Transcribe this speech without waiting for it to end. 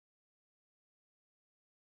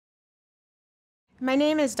My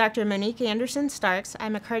name is Dr. Monique Anderson Starks.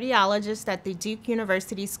 I'm a cardiologist at the Duke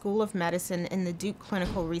University School of Medicine in the Duke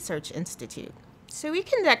Clinical Research Institute. So we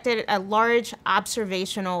conducted a large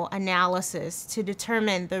observational analysis to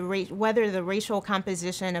determine whether the racial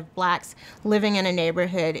composition of Blacks living in a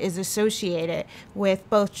neighborhood is associated with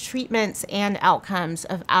both treatments and outcomes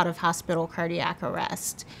of out-of-hospital cardiac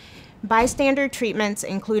arrest. Bystander treatments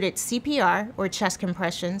included CPR, or chest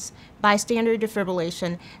compressions, bystander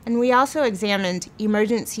defibrillation, and we also examined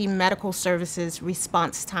emergency medical services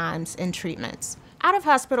response times and treatments.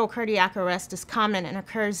 Out-of-hospital cardiac arrest is common and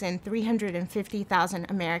occurs in 350,000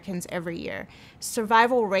 Americans every year.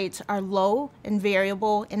 Survival rates are low and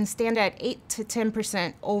variable and stand at 8 to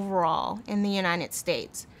 10% overall in the United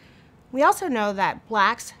States. We also know that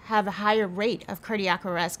Blacks have a higher rate of cardiac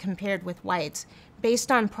arrest compared with whites.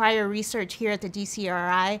 Based on prior research here at the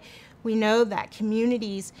DCRI, we know that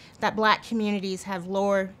Black communities have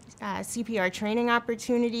lower CPR training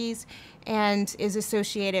opportunities and is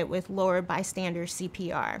associated with lower bystander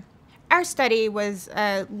CPR. Our study was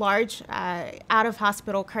a large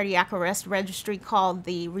out-of-hospital cardiac arrest registry called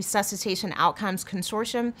the Resuscitation Outcomes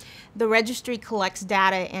Consortium. The registry collects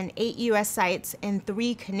data in 8 U.S. sites and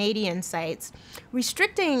 3 Canadian sites.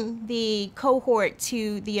 Restricting the cohort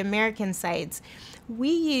to the American sites, we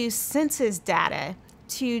use census data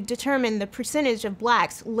to determine the percentage of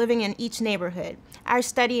Blacks living in each neighborhood. Our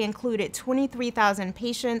study included 23,000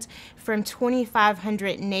 patients from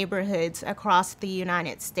 2,500 neighborhoods across the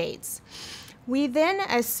United States. We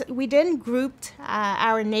then grouped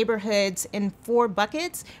our neighborhoods in 4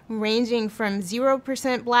 buckets, ranging from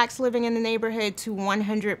 0% Blacks living in the neighborhood to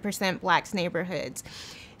 100% Blacks neighborhoods.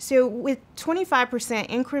 So with 25%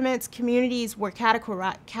 increments, communities were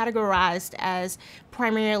categorized as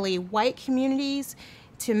primarily white communities,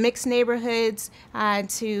 to mixed neighborhoods,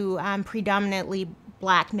 to predominantly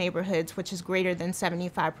Black neighborhoods, which is greater than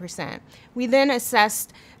 75%. We then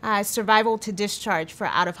assessed survival to discharge for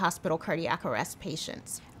out-of-hospital cardiac arrest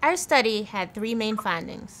patients. Our study had 3 main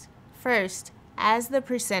findings. First, as the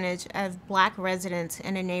percentage of Black residents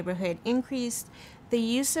in a neighborhood increased, the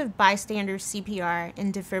use of bystander CPR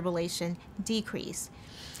and defibrillation decreased.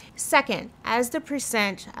 Second, as the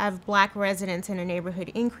percent of Black residents in a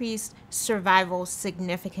neighborhood increased, survival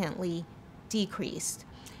significantly decreased.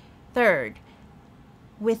 Third,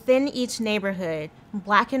 within each neighborhood,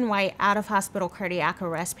 Black and white out-of-hospital cardiac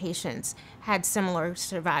arrest patients had similar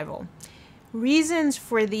survival. Reasons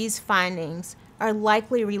for these findings are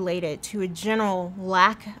likely related to a general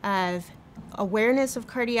lack of awareness of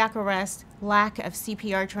cardiac arrest, lack of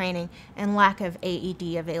CPR training, and lack of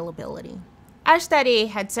AED availability. Our study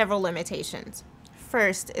had several limitations.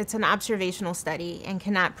 First, it's an observational study and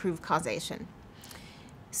cannot prove causation.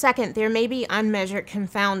 Second, there may be unmeasured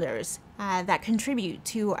confounders that contribute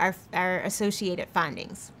to our associated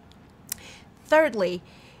findings. Thirdly,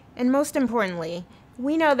 and most importantly,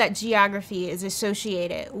 we know that geography is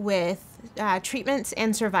associated with treatments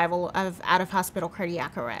and survival of out-of-hospital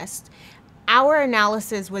cardiac arrest. Our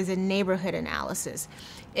analysis was a neighborhood analysis.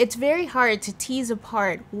 It's very hard to tease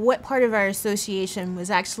apart what part of our association was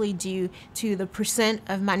actually due to the percent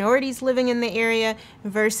of minorities living in the area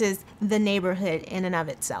versus the neighborhood in and of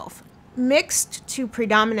itself. Mixed to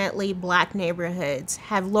predominantly Black neighborhoods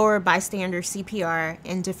have lower bystander CPR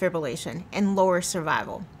and defibrillation and lower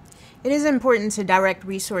survival. It is important to direct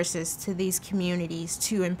resources to these communities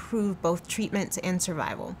to improve both treatments and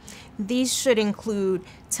survival. These should include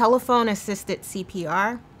telephone-assisted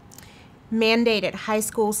CPR, mandated high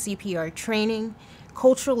school CPR training,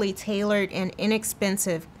 culturally tailored and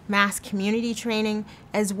inexpensive mass community training,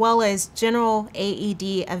 as well as general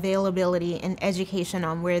AED availability and education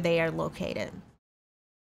on where they are located.